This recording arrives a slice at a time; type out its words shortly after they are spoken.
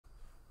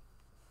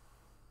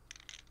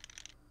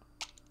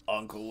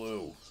Uncle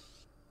Lou.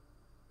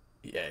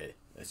 Yeah,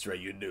 that's right,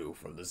 you knew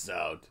from the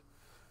sound.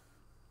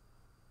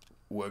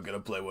 We're gonna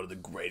play one of the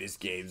greatest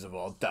games of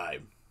all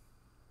time.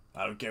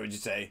 I don't care what you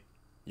say,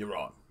 you're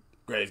wrong.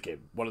 Greatest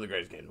game, one of the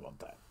greatest games of all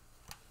time.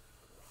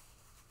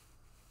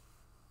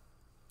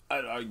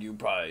 I'd argue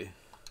probably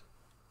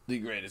the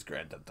greatest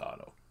Grand Theft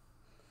Auto.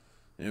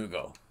 Here we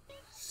go.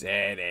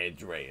 San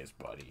Andreas,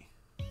 buddy.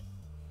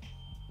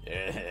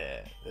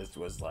 Yeah, this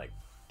was like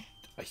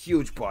a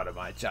huge part of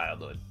my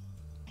childhood.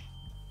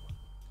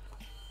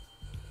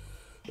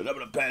 And I'm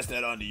gonna pass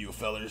that on to you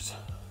fellers.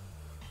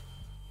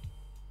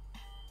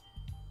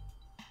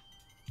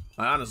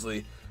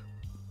 Honestly,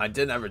 I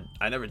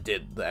never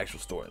did the actual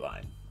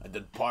storyline. I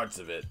did parts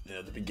of it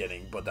at the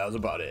beginning, but that was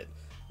about it.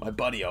 My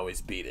buddy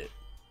always beat it.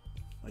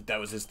 Like, that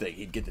was his thing.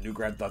 He'd get the new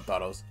Grand Theft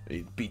Autos, and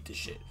he'd beat the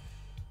shit.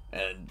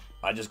 And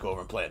I just go over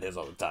and play on his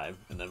all the time.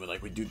 And then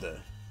we do the...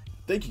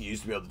 I think he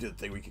used to be able to do the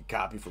thing we could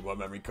copy from one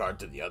memory card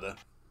to the other.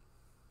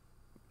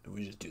 And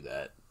we just do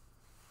that.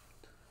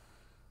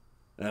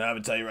 And I'm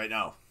gonna tell you right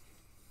now,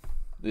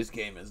 this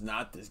game is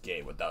not this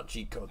game without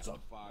cheat codes. So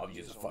I'm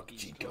using fucking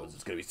cheat codes.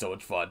 It's gonna be so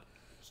much fun.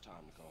 It's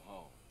time to go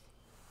home.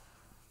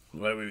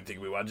 What do we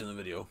think? We watching the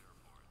video?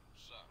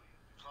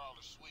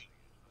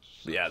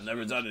 But yeah, I've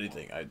never done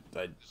anything. I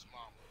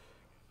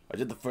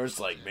did the first,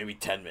 like, maybe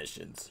 10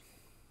 missions.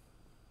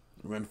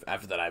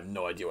 After that, I have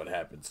no idea what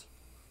happens.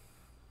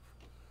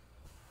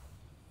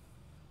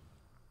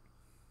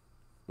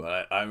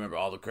 But I remember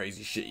all the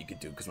crazy shit you could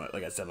do, because,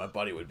 like I said, my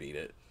buddy would beat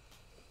it.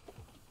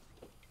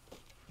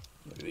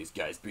 Look at these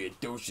guys being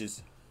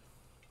douches.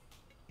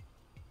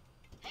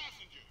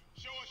 Passenger,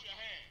 show us your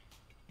hand.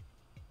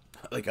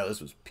 I like how this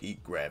was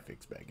peak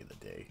graphics back in the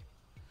day.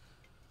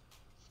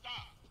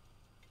 Stop.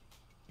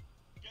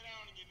 Get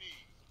down on your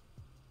knees.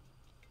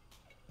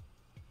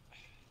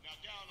 Now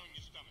down on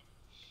your stomach.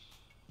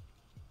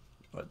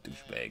 What a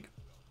douchebag.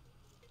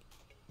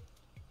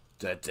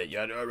 That's it.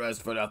 You're under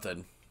arrest for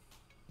nothing.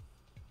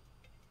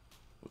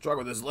 What's wrong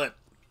with his lip?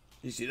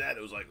 You see that?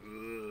 It was like,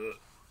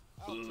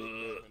 I'll take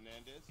that,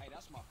 Fernandez. Hey,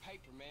 that's my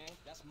paper, man.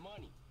 That's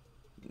money.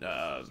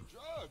 Nah.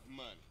 Drug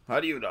money. How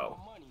do you know?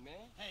 My money,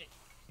 man. Hey,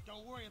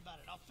 don't worry about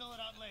it. I'll fill it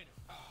out later.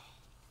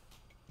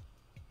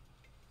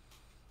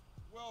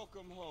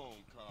 Welcome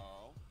home,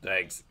 Carl.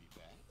 Thanks.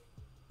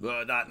 Glad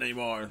to be back. Not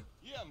anymore.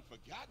 You haven't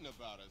forgotten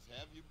about us,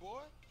 have you,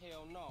 boy?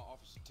 Hell no,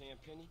 Officer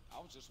Tenpenny. I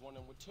was just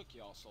wondering what took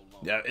y'all so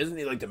long. Yeah, isn't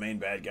he like the main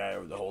bad guy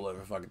over the whole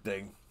other fucking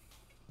thing?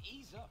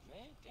 Ease up,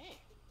 man. Damn.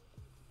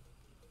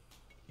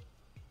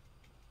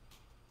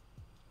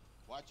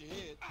 Watch your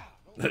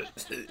head.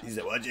 He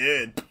said, watch your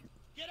head.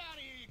 Get out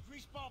of here, you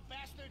greaseball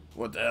bastard!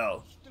 What the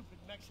hell? Stupid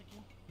Mexican.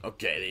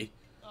 Okay,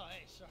 Oh,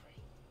 hey, sorry.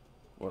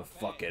 what a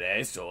fucking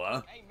asshole,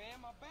 huh? Hey, man,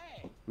 my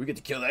bag. We get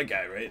to kill that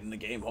guy, right, in the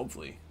game,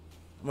 hopefully.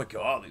 I'm gonna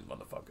kill all these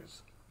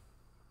motherfuckers.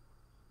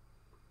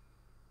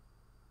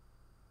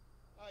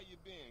 How you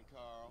been,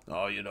 Carl?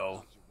 Oh, you know,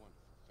 How's your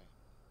wonderful family?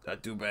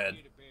 not too bad.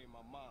 Here to bury my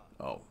mom.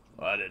 Oh,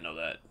 well, I didn't know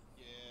that.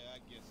 Yeah, I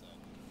guess I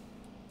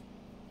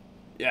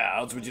do. Yeah, how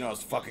else would you know I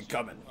was fucking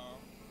coming? Carl?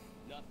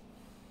 Nothing.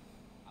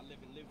 I live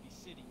in Liberty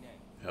City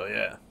now. Hell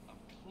yeah. I'm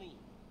clean.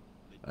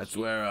 That's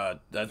where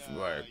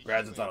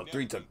Grand Theft Auto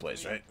 3 took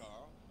place, right?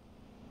 Carl.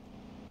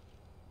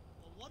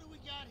 Well, what do we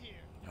got here?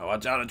 Oh,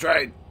 watch out, a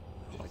train!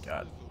 Oh my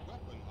god. This is a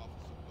weapon,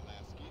 Officer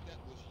Pulaski, that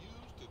was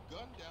used to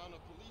gun down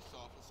a police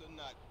officer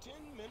not 10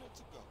 minutes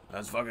ago.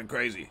 That's fucking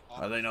crazy.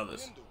 How do they know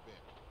this?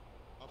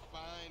 A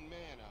fine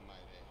man, I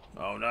might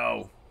add. Oh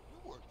no.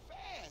 You work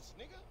fast,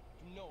 nigga.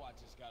 You know I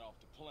just got off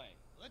the plane.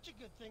 Well, that's a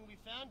good thing we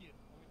found you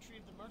and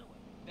retrieved the murder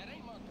weapon. That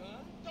ain't my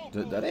gun.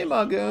 Don't That ain't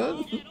my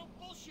gun. Yeah, don't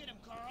bullshit him,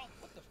 Carl.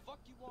 What the fuck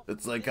you want?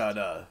 It's like on,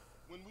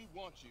 When we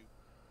want you,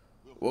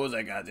 we'll what was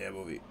that goddamn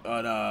movie?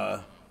 On,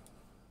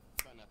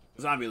 try not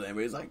to Zombieland,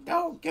 where he's like,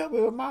 don't kill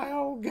me with my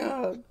own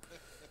gun.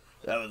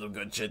 That was some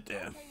good shit there.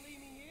 Can't leave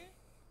me here.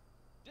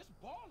 This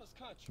baller's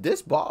country.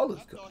 This ball is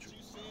I thought country.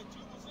 you said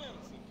you was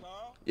innocent,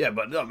 Carl. Yeah,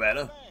 but it don't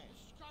matter. Thanks.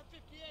 This is car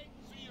 58.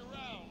 See you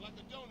around like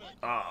a donut.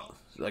 Oh,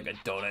 it's like a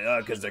donut.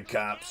 Oh, because they're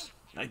cops.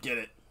 I get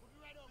it. We'll be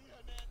right over,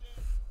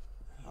 Hernandez.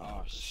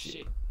 Oh,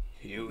 shit.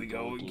 Here we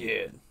go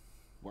again.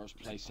 Worst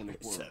place in the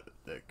world. Seven,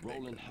 they're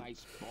Rolling connected.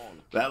 Heights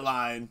baller. That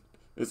line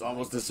is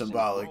almost as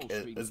symbolic.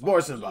 It's more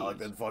symbolic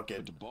than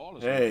fucking,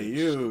 hey,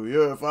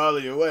 you're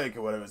finally awake,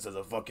 or whatever it says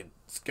on fucking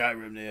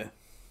Skyrim there.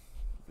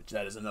 Which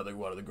that is another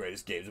one of the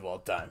greatest games of all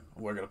time.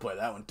 We're going to play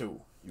that one too.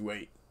 You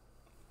wait.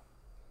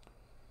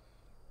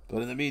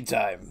 But in the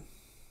meantime,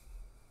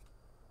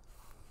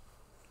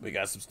 we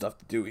got some stuff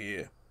to do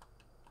here.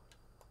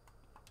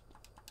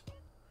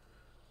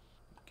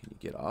 Can you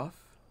get off?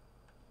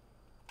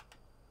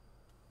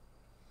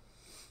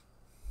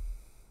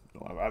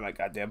 Oh, I ride my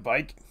goddamn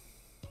bike.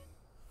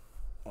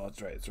 Oh,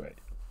 that's right, that's right.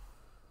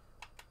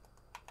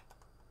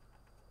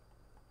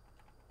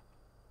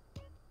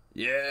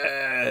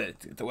 Yeah,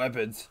 get the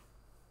weapons.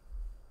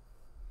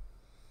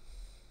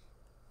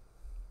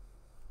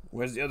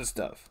 Where's the other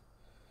stuff?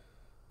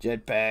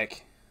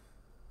 Jetpack.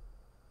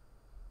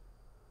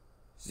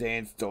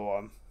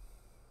 Sandstorm.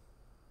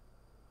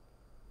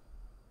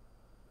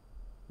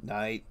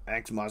 Night.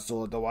 Max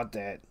muscle. Don't want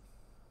that.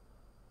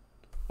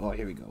 Oh,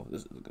 here we go.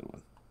 This is a good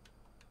one.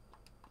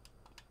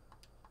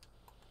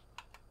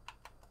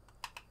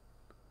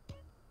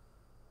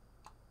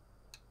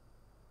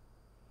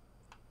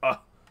 Oh.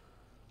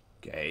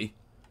 Okay.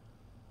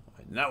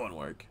 Why didn't that one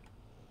work?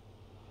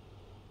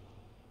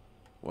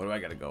 Where do I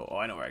gotta go? Oh,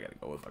 I know where I gotta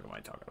go. What the fuck am I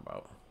talking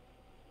about?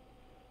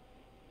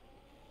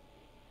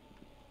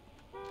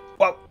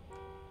 Whoa!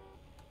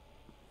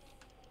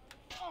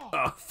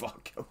 Oh,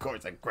 fuck. Of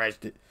course, I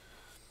crashed it.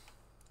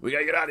 We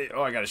gotta get out of here.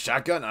 Oh, I got a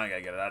shotgun? I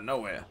gotta get it out of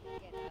nowhere.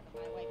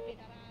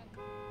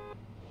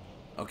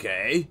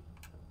 Okay.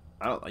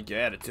 I don't like your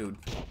attitude.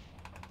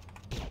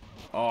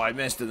 Oh, I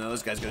missed it. Now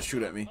this guy's gonna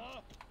shoot at me.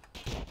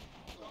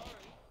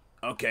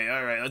 Okay,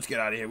 alright. Let's get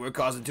out of here. We're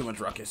causing too much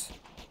ruckus.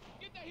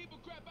 Get that heap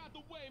of crap out the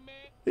way, man.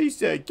 He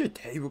said, get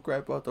the evil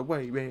crap out the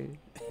way, man.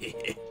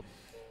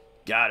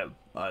 Got him.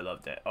 I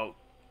love that. Oh.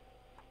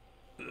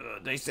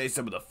 They say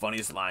some of the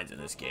funniest lines in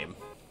this game.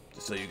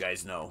 Just so you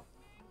guys know.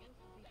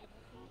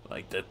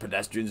 Like, the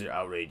pedestrians are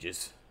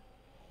outrageous.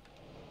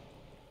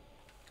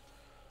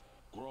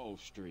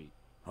 Grove Street.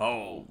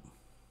 Oh.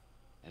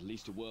 At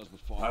least it was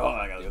before. Oh,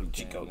 I got some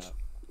cheat codes.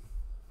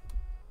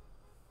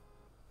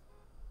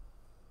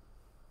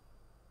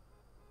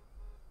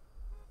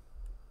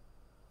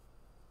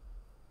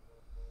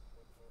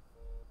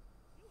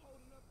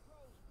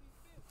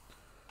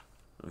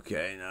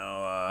 Okay,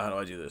 now, how do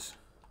I do this?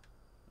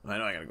 I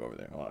know I gotta go over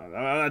there. Hold on. I'm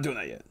not doing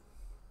that yet.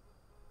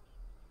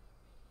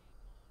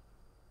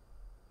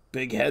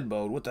 Big head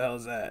mode. What the hell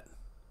is that?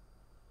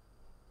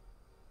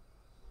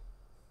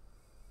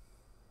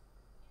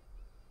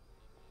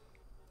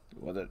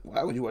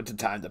 Why would you want the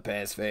time to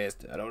pass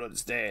fast? I don't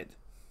understand.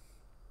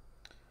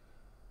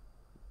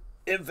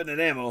 Infinite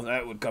ammo.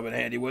 That would come in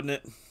handy, wouldn't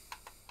it?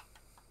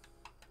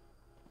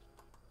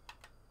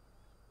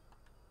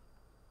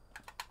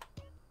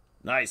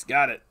 Nice,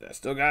 got it. I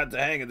still got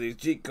the hang of these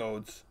cheat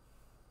codes.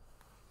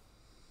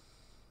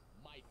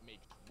 Might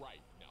makes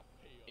right. Now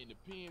pay up. In the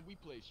pen, we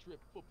play strip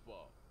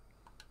football.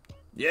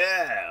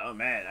 Yeah, oh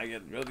man, I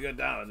get really good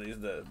down with these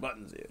the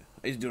buttons here.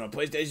 I used to do it on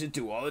PlayStation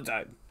 2 all the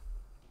time.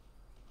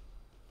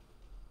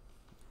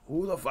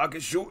 Who the fuck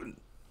is shooting?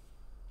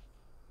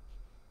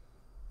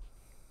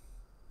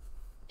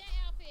 That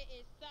outfit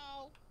is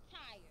so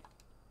tired.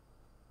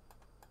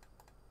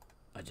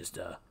 I just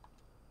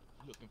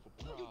Looking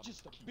for problems. You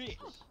just a bitch.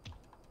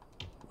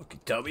 Okay,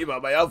 tell me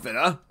about my outfit,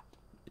 huh?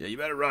 Yeah, you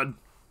better run.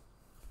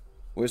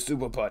 Where's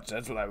Super Punch?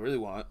 That's what I really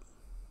want.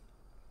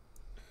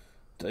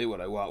 Tell you what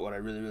I want, what I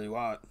really, really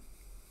want.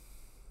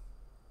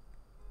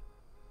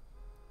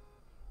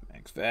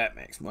 Max fat,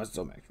 max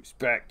muscle, max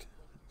respect.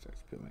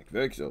 Max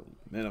Vexel,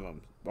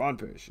 minimum, bond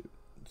parachute.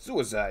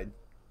 Suicide.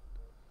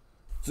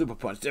 Super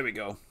Punch, there we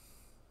go.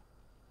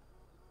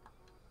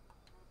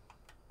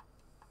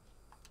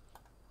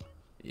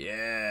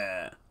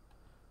 Yeah.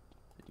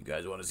 You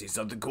guys want to see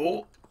something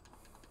cool?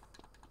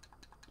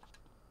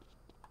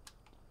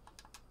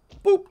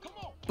 Boop. Come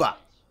on. Bop.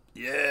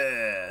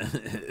 Yeah.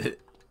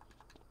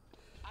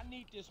 I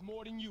need this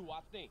more than you, I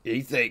think.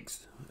 He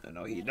thinks. I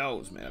know he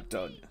knows, man. I'm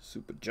telling you.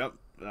 Super jump.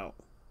 No.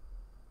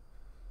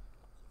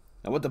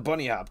 I want the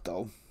bunny hop,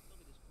 though.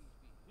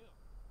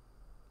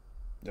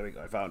 There we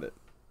go. I found it.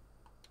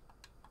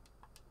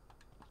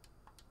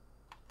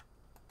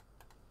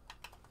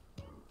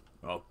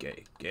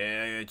 Okay.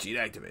 Yeah, cheat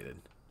activated.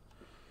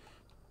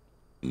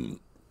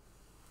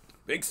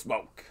 Big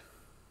Smoke.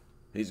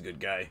 He's a good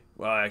guy.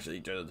 Well, actually,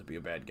 he turned out to be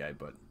a bad guy,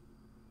 but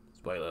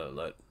spoiler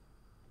alert.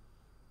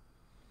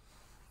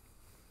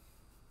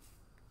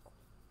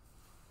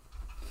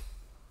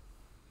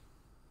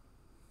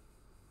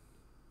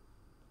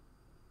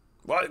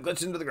 What? It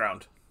glitched into the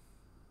ground.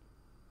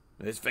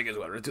 His fingers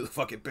went right through the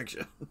fucking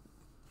picture.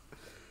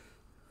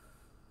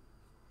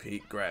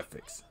 Peak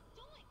graphics.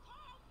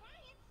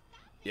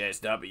 Yeah,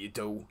 stop it, you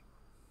two.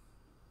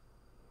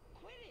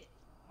 Quit it.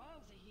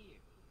 Moms are here.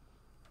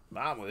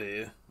 Mom was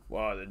here.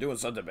 Wow, they're doing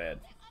something bad.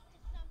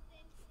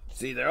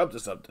 See, they're up to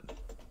something.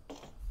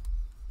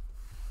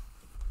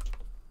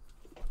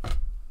 So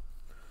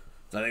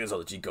I think that's all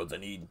the cheat codes I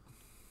need.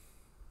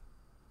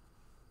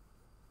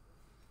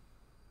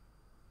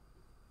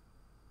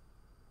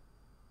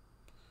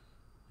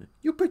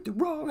 You picked the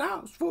wrong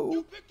house, fool.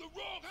 You picked the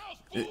wrong house,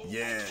 fool.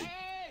 Yeah.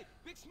 Hey,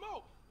 Big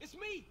Smoke. It's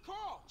me,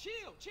 Carl.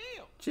 Chill,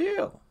 chill.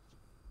 Chill.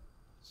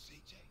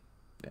 CJ.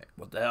 Yeah,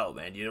 what the hell,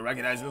 man? You didn't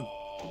recognize him?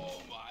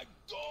 Oh my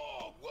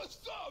dog, what's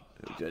up?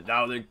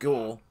 Now they're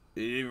cool.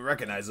 You didn't even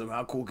recognize them.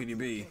 How cool can you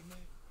be?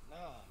 Nah,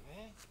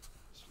 man.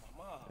 It's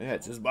my mom. Yeah,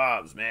 it's just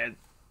Bob's, man.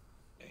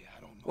 Hey,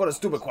 I don't know. What a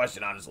stupid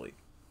question, honestly.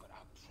 But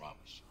I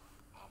promise you,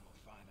 I'm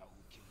gonna find out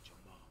who killed your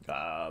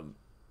mom.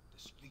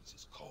 The streets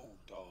is cold,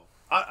 dog.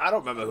 I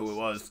don't remember who it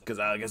was, because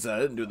like I said,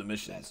 I didn't do the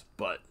missions,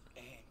 but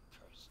And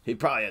curse. he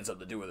probably had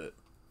something to do with it.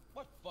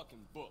 What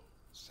fucking book?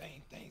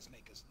 Same things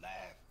make us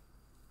laugh,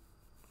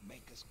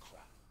 make us cry.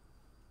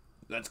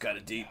 That's kind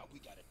of deep. Now we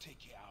gotta take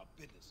care of our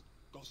business.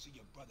 Go see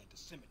your brother at the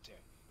cemetery.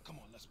 Come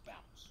on, let's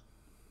bounce.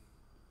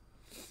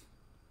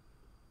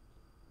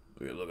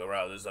 We look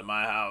around. This is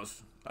my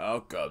house.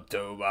 Welcome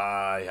to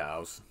my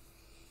house.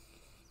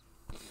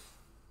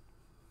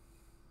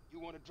 You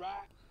want to drive?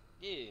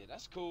 Yeah,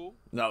 that's cool.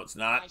 No, it's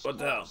not. Nice What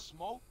the car, hell?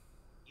 Smoke.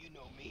 You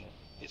know me.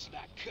 It's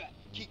not cut.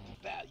 Keep the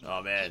value.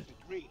 Oh, man. Keep it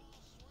real.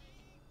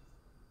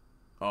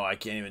 Oh, I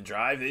can't even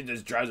drive? He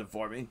just drives it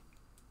for me.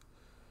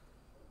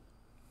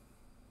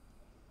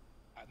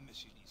 I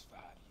miss you these 5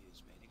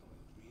 years, man. They're gonna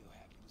be real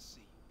happy to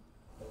see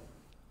you.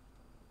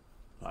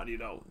 How do you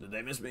know? Did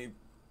they miss me?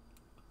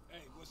 Hey,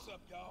 what's up,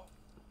 y'all?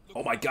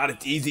 Oh my god,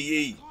 it's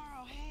Eazy-E.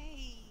 Carl,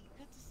 hey,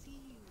 good to see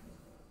you.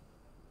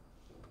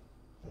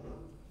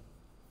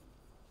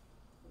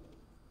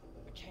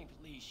 I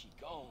can't believe she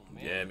gone,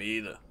 man. Yeah, me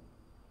either.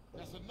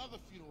 That's another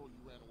funeral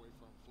you ran away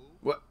from, fool.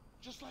 What?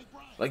 Just like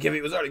Brian. Like if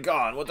he was already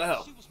gone, what the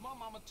hell? She was my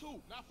mama too.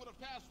 Not for the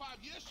past 5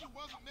 years, she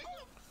wasn't,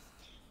 nigga.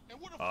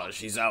 And where the Oh, fuck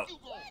she's you out.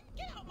 think you going?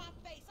 Get out my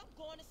face. I'm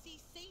going to see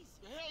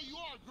Caesar. The hell you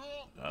are,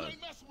 girl. You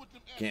ain't messing with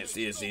them Can't essays.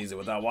 see a You know Caesar what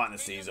without they wanting a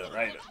do. Caesar, They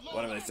right? never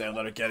What do they say on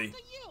Letter Kitty? For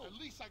you. At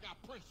least I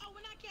got principles. Oh,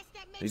 and I guess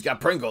that makes He's got you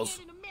Pringles.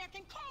 an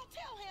American. Carl,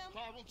 tell him.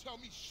 Carl, don't tell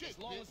me shit, As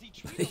long bitch. as he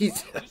treats He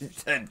her right.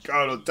 said,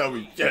 God, don't tell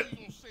me How shit. you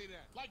gonna say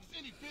that? Like it's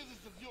any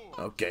business of yours.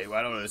 Okay, well,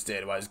 I don't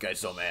understand why this guy's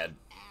so mad.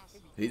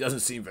 He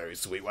doesn't seem very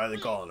sweet. Why are they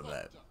calling him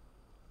that?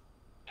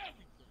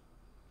 Everything.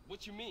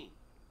 What you mean?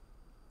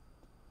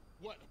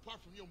 What, apart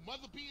from your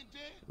mother being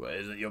dead? Well,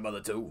 isn't your mother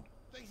too?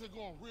 Things are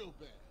going real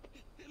bad.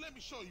 Here, let me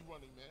show you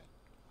running, man.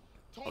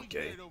 Tony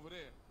Okay. Beard over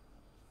there.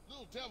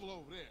 Little devil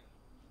over there.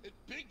 And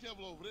big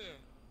devil over there.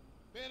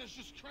 Man, it's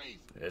just crazy.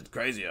 It's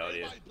crazy out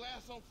here. Everybody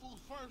blast on fools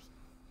first,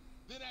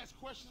 then ask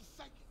questions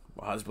second.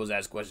 Well, how am I supposed to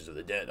ask questions of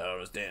the dead? I don't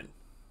understand.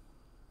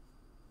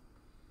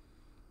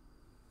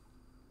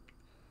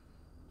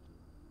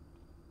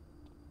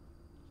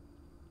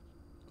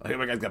 I think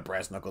my guy's got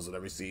brass knuckles in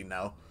every scene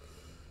now.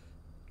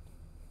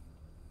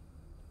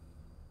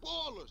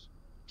 Ballers,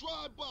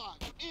 drive by,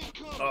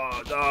 incoming.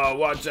 Oh, no,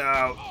 watch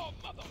out. Oh,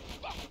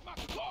 motherfucker,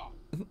 my car.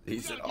 He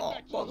You said, gotta get oh,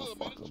 back to the hood,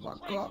 man. It's motherfucker, too my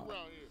crazy car.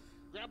 around here.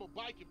 Grab a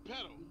bike and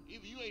pedal.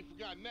 Either you ain't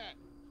forgotten that.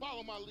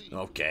 Follow my lead.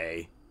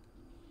 Okay.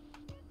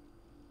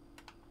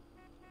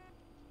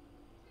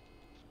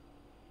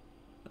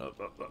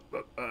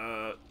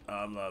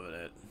 I'm loving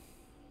it.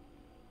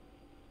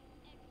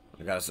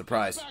 I got a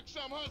surprise. Back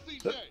some, huh,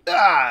 CJ?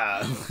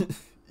 Ah!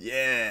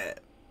 Yeah.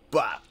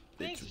 Bop.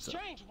 Things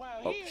have changed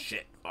around Oh, here.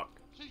 shit. Fuck.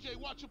 CJ,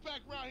 watch your back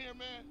around here,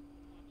 man.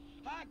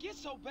 How I get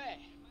so bad?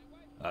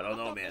 I don't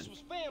know, thought man. This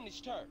was family's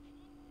turf.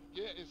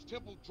 Yeah, it's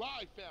Temple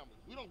Drive family.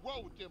 We don't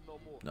roll with them no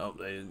more. Nope,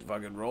 they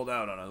fucking rolled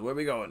out on us. Where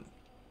we going?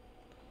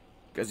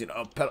 Cause you know,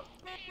 oh, pedal.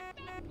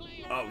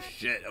 Oh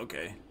shit.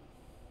 Okay.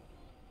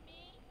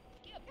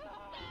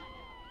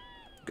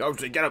 Go,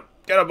 see, get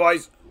him,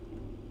 boys.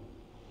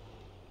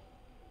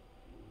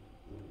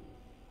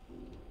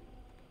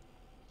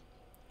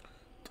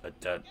 Da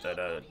da da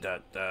da da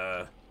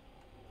da.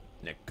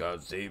 Nick on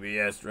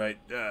CBS right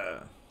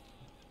there.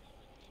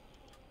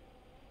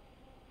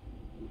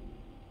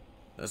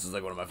 This is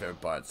like one of my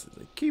favorite parts. It's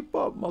like, keep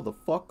up,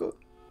 motherfucker.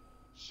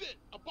 Shit,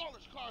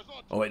 abolish cars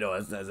on. Oh wait, no,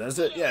 that's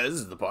it. Yeah, this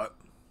is the part.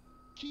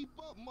 Keep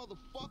up,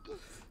 motherfucker.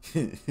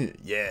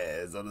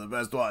 Yeah, it's one of the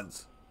best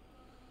ones.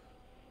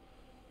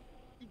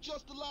 You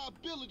just a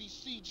liability,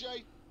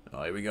 CJ.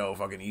 Oh, here we go.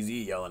 Fucking Easy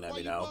yelling at Why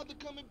me you now. brother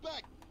coming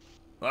back?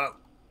 Well,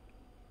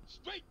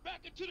 Straight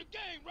back into the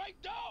game, right,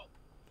 dog?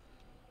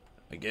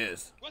 I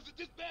guess. Was it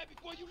this bad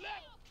before you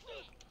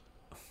left?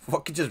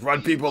 Fucking just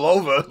run people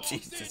over.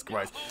 Jesus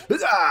Christ.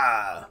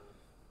 Huzzah!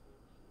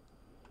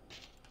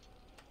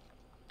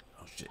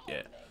 Oh shit,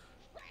 yeah.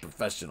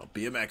 Professional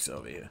BMX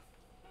over here.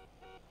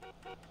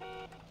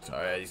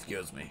 Sorry,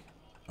 excuse me.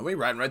 Are we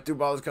riding right through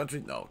Ballas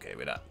Country? No, okay,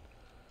 we're not.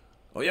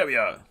 Oh yeah, we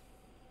are.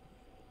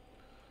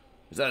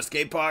 Is that a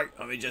skate park?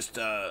 Let me just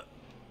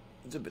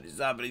zippity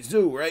zoppity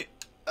zoo, right?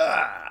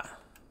 Ah!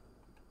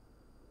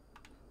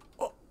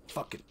 Oh,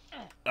 fucking.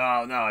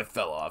 Oh no, I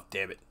fell off,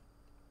 damn it.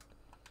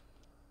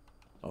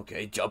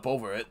 Okay, jump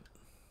over it.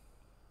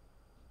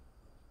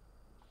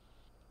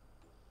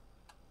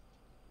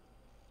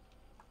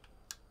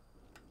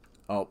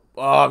 Oh,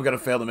 I'm gonna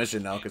fail the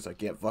mission now because I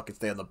can't fucking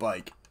stay on the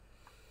bike.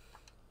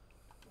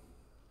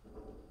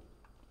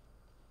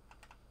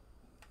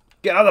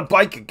 Get on the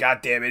bike, you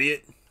goddamn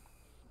idiot.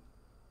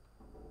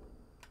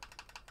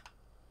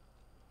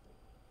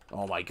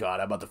 Oh my god,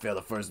 I'm about to fail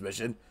the first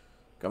mission.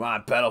 Come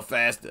on, pedal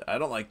faster. I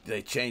don't like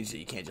they changed it.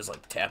 You can't just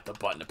like tap the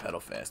button to pedal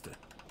faster.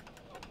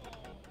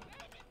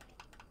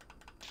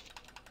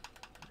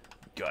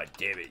 God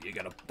damn it, you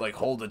gotta like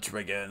hold the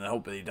trigger and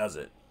hope that he does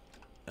it.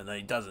 And then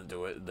he doesn't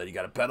do it, and then you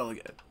gotta pedal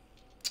again.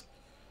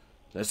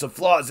 There's some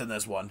flaws in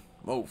this one.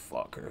 Oh,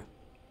 fucker.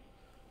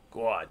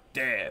 God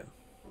damn.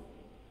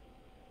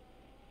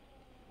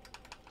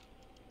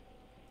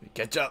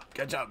 Catch up.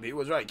 He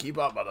was right. Keep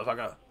up,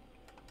 motherfucker.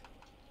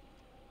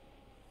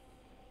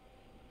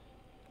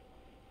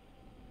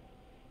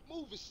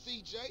 Move it,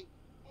 CJ.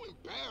 You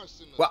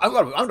embarrassing us. Well, I'm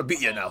gonna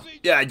beat you now.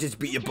 Yeah, I just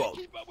beat you both.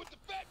 Keep up with the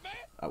fat man?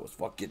 I was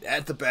fucking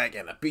at the back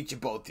and I beat you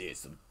both here,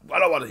 so I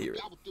don't want to hear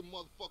it. Got with them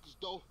motherfuckers,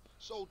 though.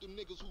 Showed them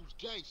niggas who's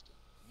gangster.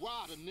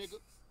 rider, nigga.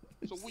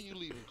 So when you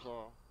leaving,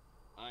 Carl?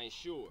 I ain't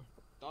sure.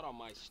 Thought I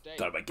might stay.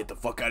 Thought I might get the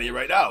fuck out of here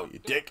right now, you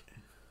dick.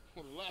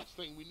 Well, the last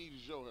thing we need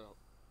is your help.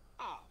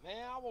 Ah,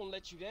 man, I won't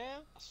let you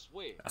down. I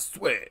swear. I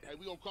swear. Hey,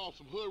 we gonna call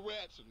some hood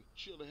rats and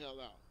chill the hell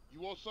out.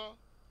 You want some?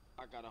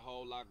 I got a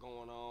whole lot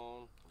going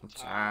on. I'm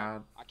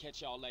tired. I'll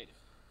catch y'all later.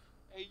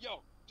 Hey,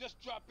 yo,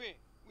 just drop in.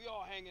 We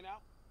all hanging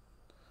out.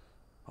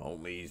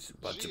 Homies,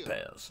 bunch of Chill,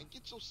 pals. and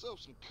get yourself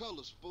some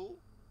colors, fool.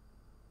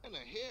 And a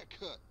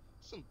haircut.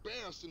 It's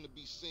embarrassing to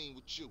be seen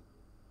with you.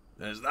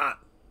 It's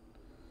not.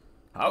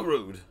 How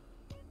rude.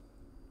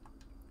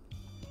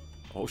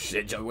 Oh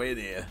shit, you're way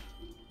there.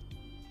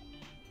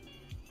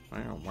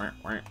 Get on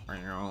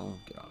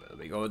it. Let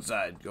me go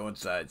inside. Go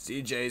inside.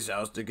 CJ's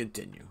house to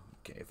continue.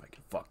 Okay, if I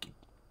can fucking.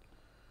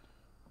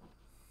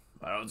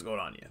 I don't know what's going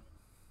on here.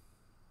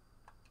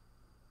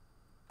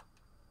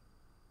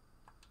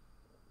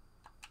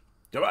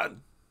 Come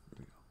on.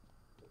 Here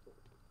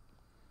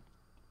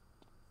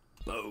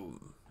we go.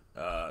 Boom.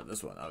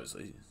 This one,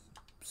 obviously.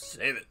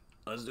 Save it.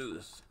 Let's do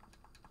this.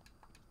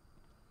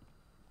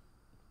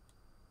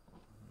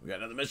 We got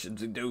another mission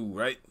to do,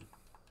 right?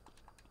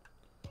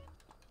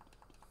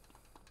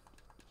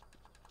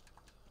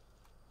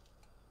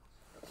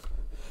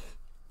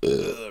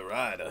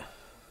 Rider.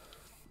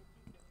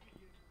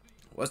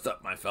 What's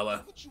up, my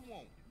fella? What you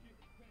want?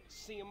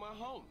 Seeing my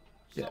homie.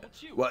 What's Yeah. up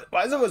with you? What?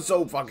 Why is everyone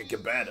so fucking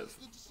combative?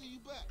 Good to see you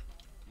back.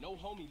 No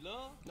homie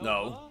love?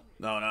 No. love?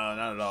 No,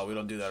 not at all. We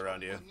don't do that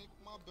around here.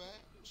 My bad.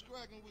 What's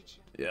cracking with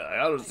you? Yeah, I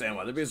don't understand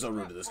why they're being so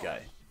rude to this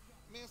guy.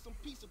 Man, some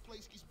pizza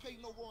place keeps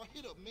paying no raw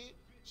hit up, man.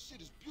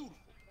 Shit is beautiful.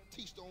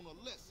 Teach the owner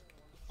a lesson.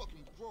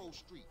 Fucking Grove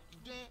Street.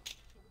 You down?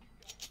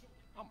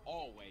 I'm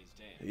always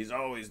down. He's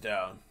always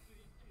down.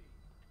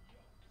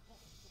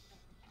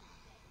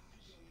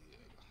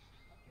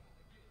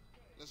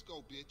 Let's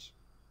go, bitch.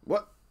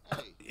 What? Hey,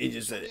 He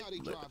just show said me it. how they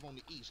drive on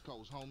the East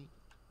Coast, homie.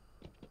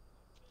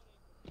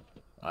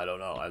 I don't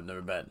know. I've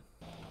never been.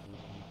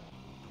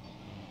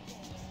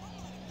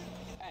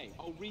 Hey,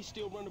 old Reese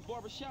still run the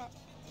barbershop?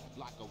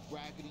 Like a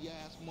raggedy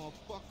ass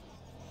motherfucker.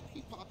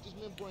 He popped his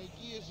membrane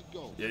years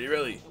ago. Yeah, you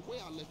really? The way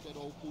I left that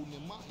old fool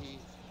in my head.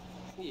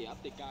 Yeah, I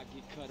think I'll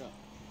get cut up.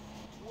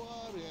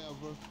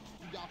 Whatever.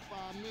 You got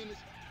 5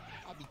 minutes?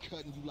 I'll be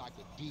cutting you like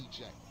a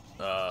DJ.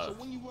 Uh, So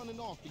when you running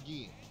off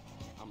again?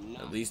 I'm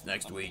not. At least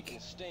next I'm week. taking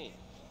a stand.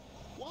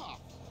 Why?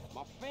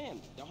 My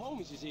family, the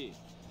homies is here.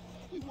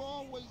 We were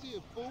always here,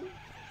 fool.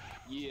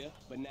 Yeah,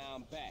 but now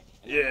I'm back.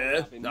 And yeah,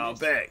 I've been now I'm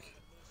missing. back.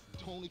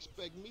 Don't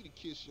expect me to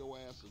kiss your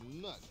ass or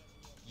nothing.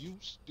 You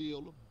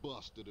still a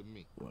buster to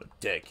me. What a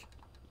dick.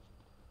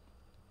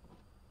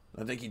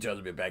 I think he tries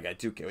to be a bad guy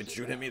too. Can't wait to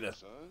shoot him either.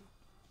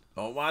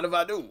 Don't mind if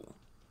I do.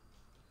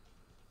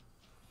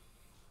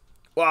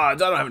 Well, I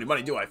don't have any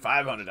money, do I?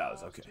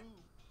 $500. Okay.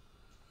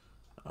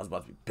 I was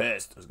about to be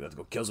pissed. I was gonna have to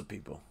go kill some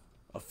people.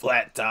 A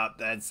flat top.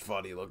 That's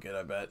funny looking,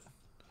 I bet.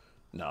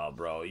 No,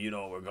 bro. You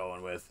know what we're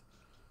going with.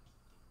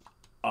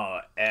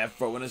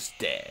 Afro and a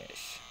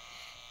stash.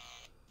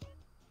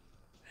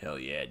 Hell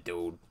yeah,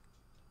 dude.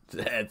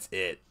 That's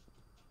it.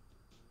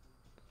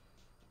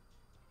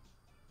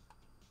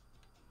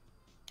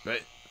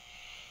 Right?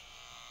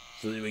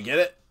 So did we get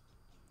it?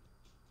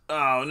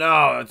 Oh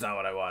no, that's not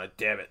what I wanted.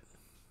 Damn it.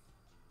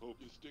 Hope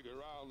you stick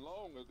around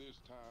longer this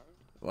time.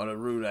 What a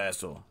rude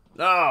asshole.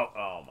 No!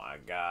 Oh my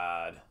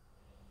god.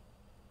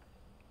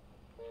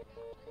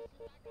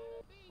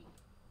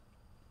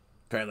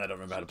 Apparently I don't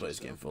remember how to play this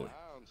game fully.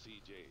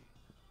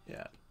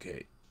 Yeah,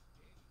 okay.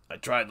 I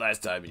tried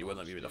last time, but you wouldn't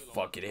let me give me the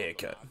fucking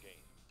haircut.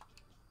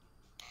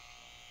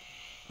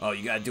 Oh,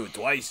 you gotta do it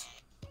twice?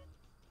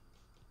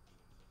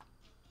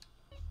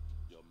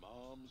 Your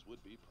moms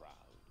would be proud.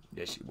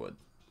 Yes, she would.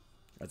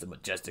 That's a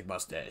majestic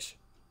mustache.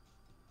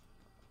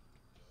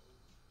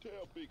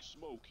 Tell Big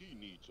Smoke he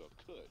needs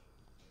a cut.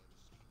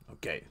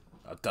 Okay,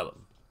 I'll tell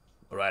him.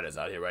 Alright, it's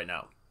out here right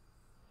now.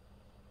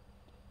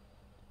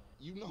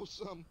 You know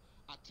something?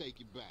 I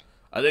take it back.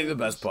 I think the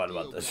best part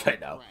about this right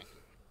now.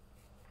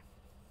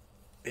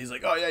 He's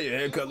like, oh yeah, your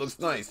haircut looks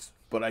nice.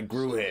 But I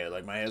grew hair,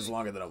 like my hair's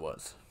longer than it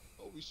was.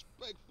 Oh,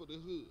 respect for the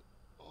hood.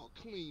 All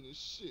clean as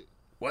shit.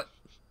 What?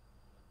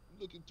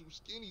 Looking too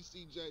skinny,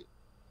 CJ.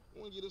 I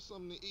wanna get us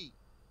something to eat.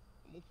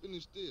 I'm gonna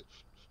finish this.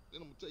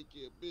 Then I'm gonna take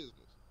care of business.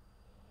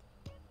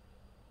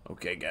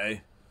 Okay,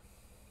 guy.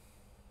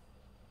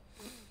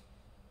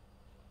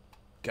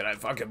 Can I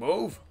fucking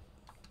move?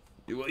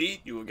 You will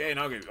eat, you will gain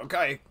hungry.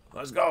 Okay,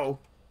 let's go.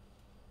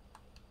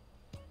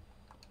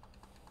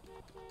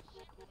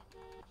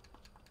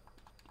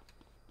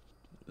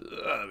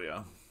 There we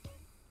go.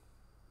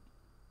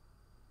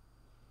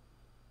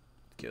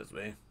 Excuse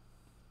me.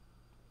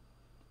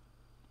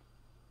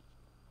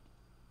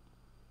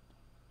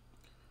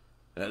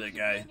 Another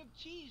guy. Of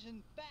cheese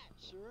and fat,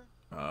 sir.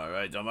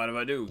 Alright, don't mind if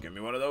I do. Give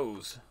me one of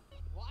those.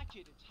 Watch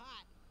it, it's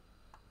hot.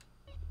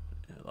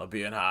 I love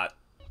being hot.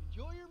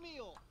 Enjoy your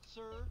meal,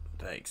 sir.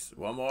 Thanks.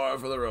 One more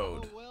for the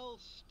road. A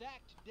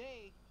well-stacked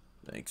day.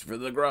 Thanks for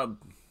the grub.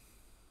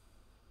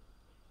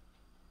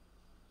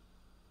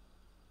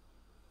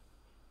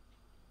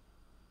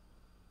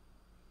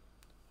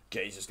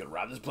 Okay, he's just gonna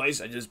rob this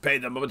place. I just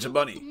paid them a bunch of The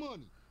money.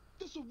 money.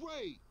 This a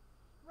raid.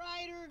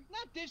 Ryder,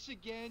 not this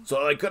again.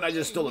 So like, couldn't I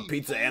just steal the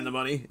pizza and the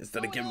money instead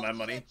of No giving one my else is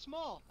money? that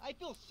small. I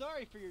feel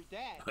sorry for your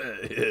dad.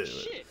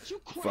 Shit, you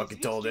crazy. Fucking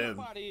told Let's get him.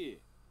 up outta here.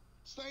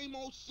 Same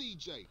old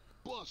CJ.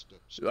 Buster.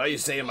 Why are you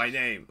saying my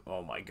name?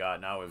 Oh my god,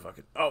 now we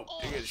fucking... Oh,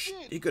 Oh, shit,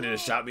 he could have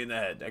just bro. shot me in the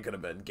head. That could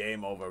have been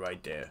game over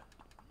right there.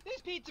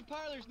 This pizza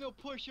parlor's no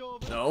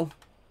pushover. No?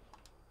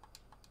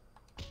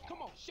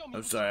 Come on, show me. I'm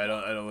what sorry, you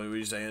I don't what were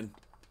you saying?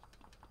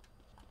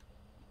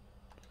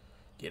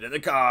 Get in the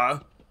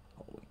car.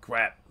 Holy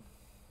crap.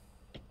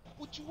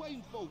 What you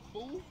waiting for,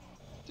 fool?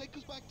 Take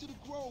us back to the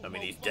Grove. I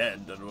mean, he's motherfucker.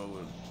 dead. That's what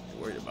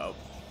we're worried about.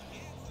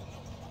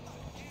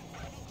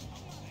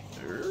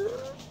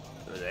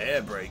 The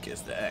air brake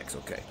is the X,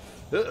 okay.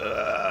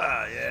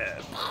 Yeah.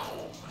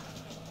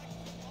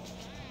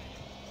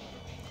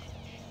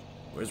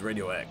 Where's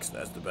Radio X?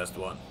 That's the best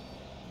one.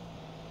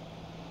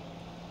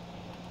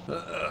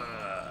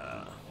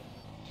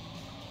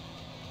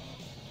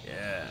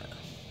 Yeah.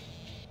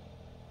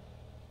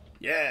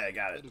 Yeah, I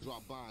got it. Better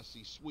drop by and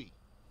see Sweet.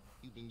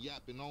 He's been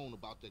yapping on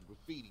about that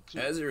graffiti too.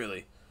 Has it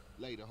really?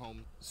 Later,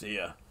 homie. See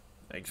ya.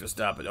 Thanks for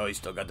stopping. Oh, he's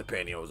still got the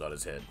pantyhose on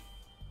his head.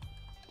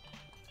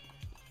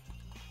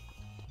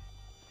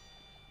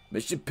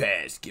 Mission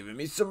passed. Giving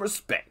me some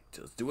respect.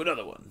 Let's do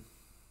another one.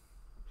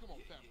 Come on,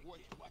 fat boy.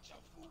 Watch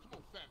out, fool. Come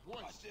on, fat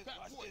boy. Watch this, Fat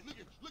watch boy, this.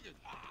 look at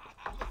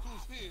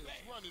who's here.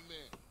 It's Running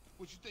Man.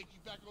 What you think, you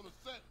back on the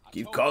set?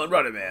 Keep told calling you.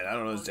 Running Man. I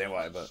don't understand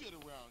why, but... Shit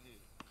around here.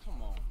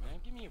 Come on, man.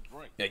 Give me a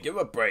break. Yeah, give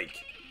him a break.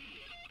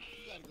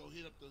 You gotta go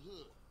hit up the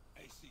hood.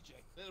 Hey, CJ.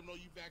 Let them know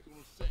you back on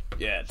the set.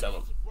 Yeah, tell him.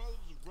 Johnson Brothers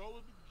is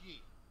rolling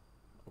again.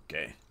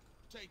 Okay.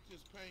 Take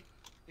this paint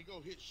and go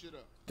hit shit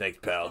up. Thanks,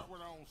 pal. Start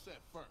with our own set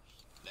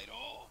first. Later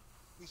on,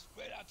 we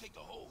spread out, take the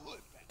whole hood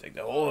back. Take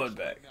the whole hood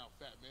back. Now,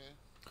 fat man.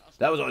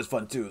 That was always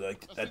fun, too.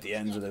 Like, at the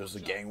end, where there was the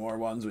gang war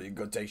ones, where you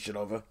go take shit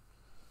over.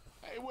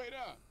 Hey, wait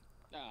up.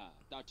 Ah,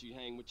 thought you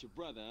hang with your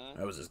brother, huh?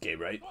 That was this game,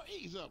 right? Oh,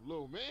 ease up,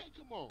 little man.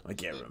 Come on. I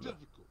can't Ain't remember.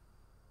 difficult.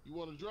 You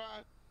want to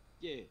drive?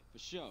 Yeah, for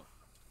sure.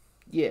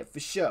 Yeah, for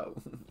sure.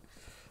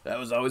 That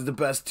was always the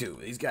best, too.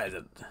 These guys...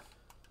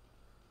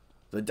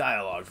 The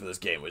dialogue for this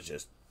game was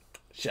just...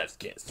 Chef's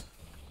kiss.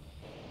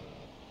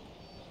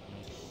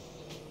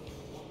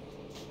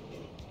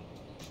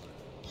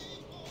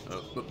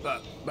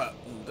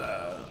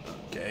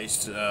 Okay,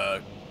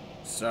 so,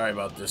 sorry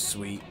about this,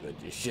 Sweet,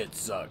 but your shit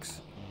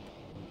sucks.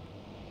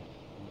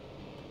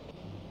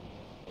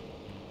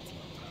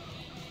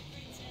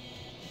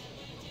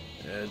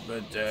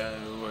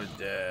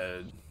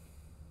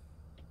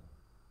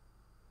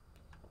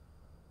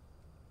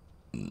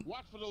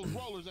 Watch for those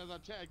rollers as I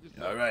tag this.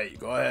 All right,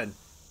 go ahead.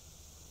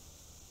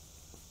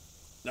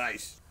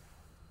 Nice.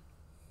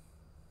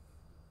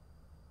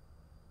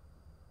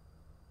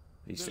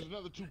 He There's said,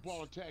 another 2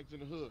 baller tags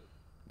in the hood.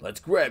 let's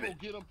grab Go it.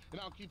 get them,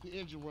 and I'll keep the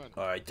engine running.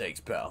 All right, thanks,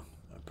 pal.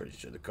 I'm pretty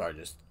sure the car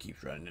just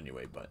keeps running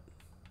anyway, but...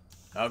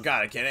 Oh,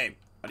 God, I can't aim.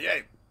 How do you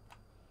aim?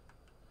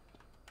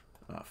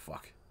 Oh,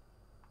 fuck.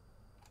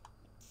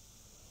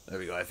 There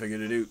we go. I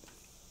figured it out.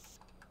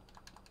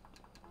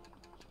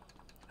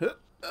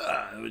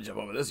 Let me jump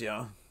over this,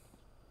 y'all.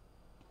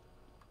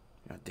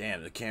 God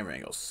damn, the camera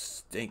angles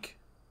stink.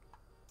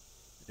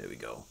 There we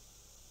go.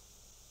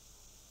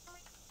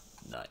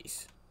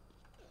 Nice.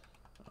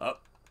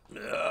 Up.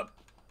 Up.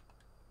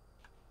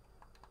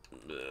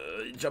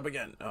 Jump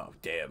again. Oh,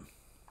 damn.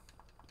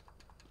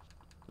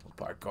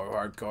 Parkour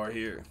hardcore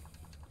here.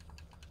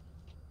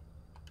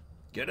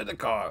 Get in the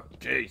car.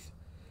 Jeez.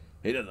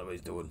 He doesn't know what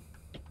he's doing.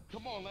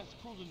 Come on, let's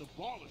cruise into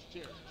ballers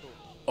territory.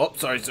 Oh,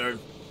 sorry, sir.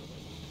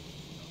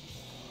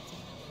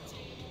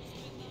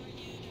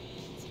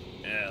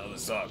 Yeah,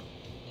 what's up?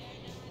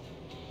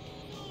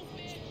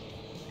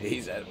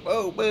 He's at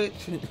oh,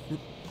 bitch.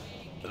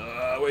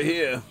 We're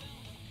here.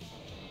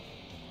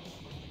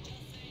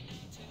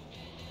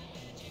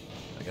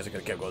 I guess I could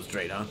have kept going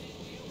straight, huh?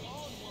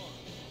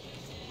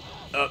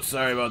 Oh,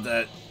 sorry about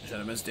that. Should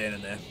have been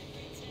standing there.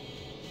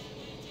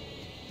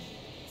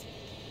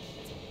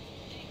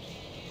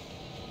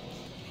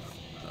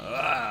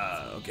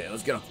 Okay,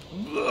 let's go.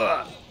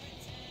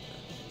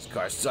 This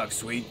car sucks,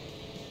 Sweet.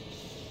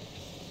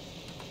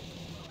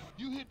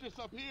 You hit this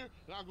up here,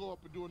 and I'll go up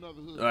and do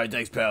another hood. All right,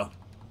 thanks, pal.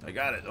 I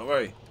got it. Don't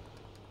worry.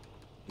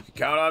 You can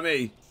count on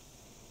me.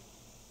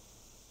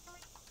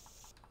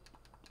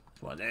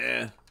 One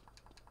there.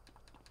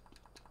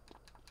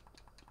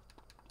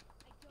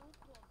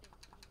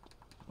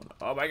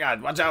 Oh my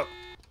God! Watch out!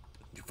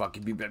 You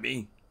fucking beep at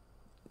me.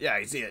 Yeah,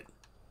 I see it.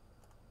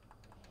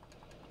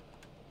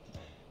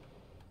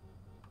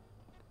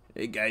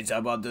 Hey guys, how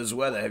about this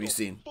weather? Have you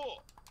seen?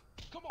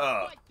 Come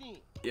on, fight then.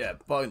 Yeah,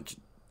 punch.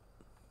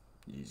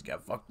 You just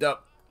got fucked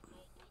up.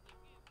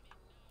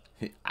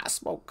 I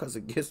smoke because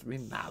it gives me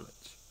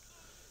knowledge.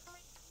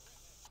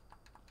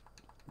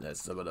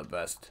 That's some of the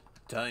best.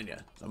 I'm telling you,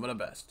 some of the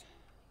best.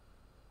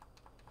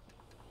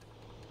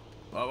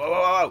 Whoa, whoa,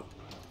 whoa, whoa!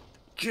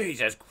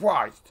 Jesus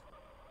Christ!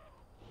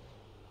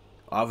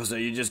 Officer,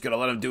 you just gonna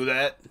let him do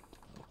that?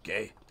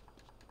 Okay.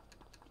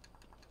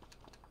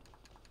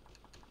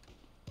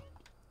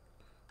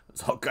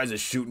 There's all kinds of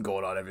shooting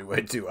going on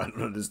everywhere, too. I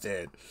don't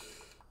understand.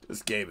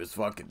 This game is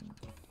fucking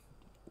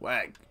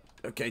whack.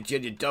 Okay,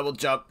 Jin, you double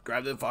jump.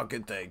 Grab the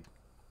fucking thing.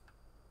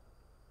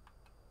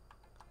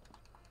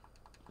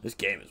 This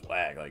game is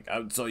whack. Like,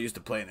 I'm so used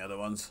to playing the other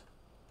ones.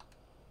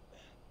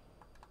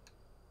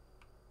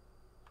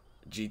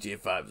 GTA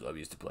 5 is what I'm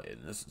used to playing.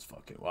 This is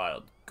fucking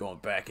wild. Going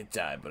back in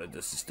time, but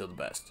this is still the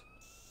best.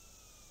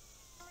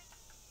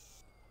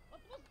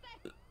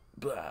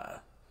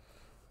 Blah.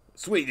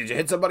 Sweet, did you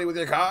hit somebody with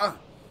your car?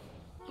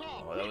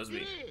 Oh, that was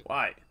me.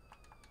 Why?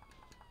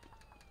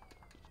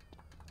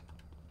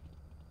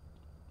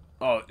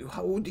 Oh,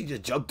 who did you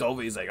jumped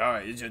over? He's like,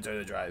 alright, it's your turn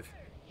to drive.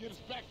 Get us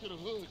back to the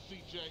hood,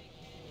 CJ.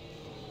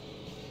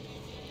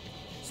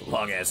 It's a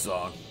long ass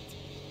song.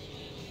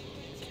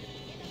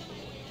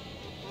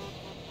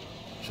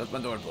 Shut my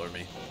door and blur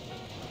me.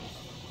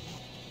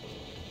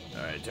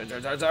 Alright,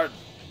 turn.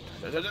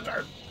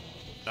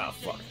 Oh,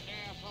 fuck.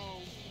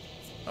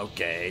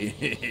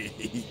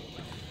 Okay.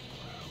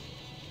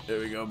 There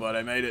we go, bud.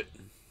 I made it.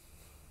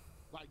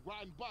 Like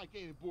riding bike,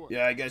 ain't it, boy?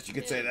 Yeah, I guess you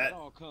could say that. It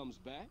all comes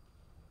back.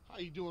 How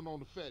you doing on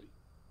the Fetty?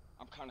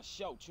 I'm kind of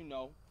short, you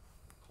know.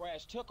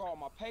 Crash took all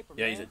my paper,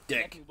 Yeah, man. he's a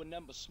dick. Left me with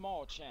number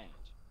small change.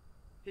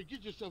 Here,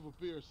 get yourself a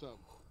beer or something.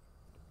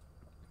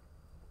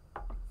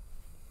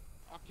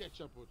 I'll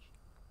catch up with you.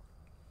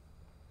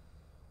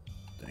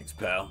 Thanks,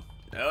 pal.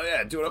 Hell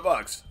yeah,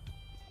 $200.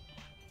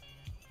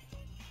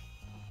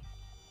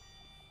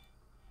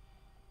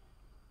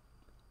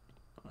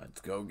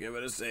 Let's go give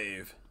it a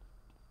save.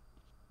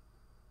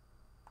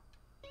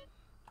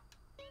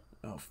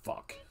 Oh,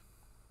 fuck.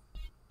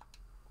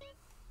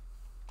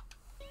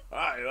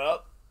 Alright,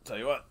 well, tell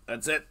you what,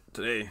 that's it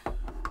today.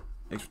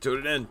 Thanks for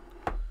tuning in.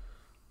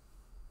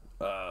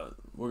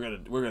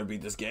 We're gonna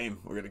beat this game.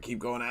 We're gonna keep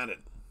going at it.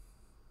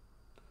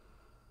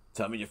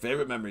 Tell me your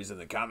favorite memories in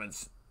the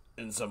comments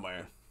in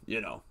somewhere.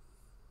 You know.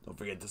 Don't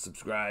forget to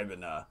subscribe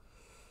and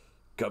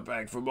come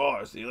back for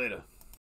more. See you later.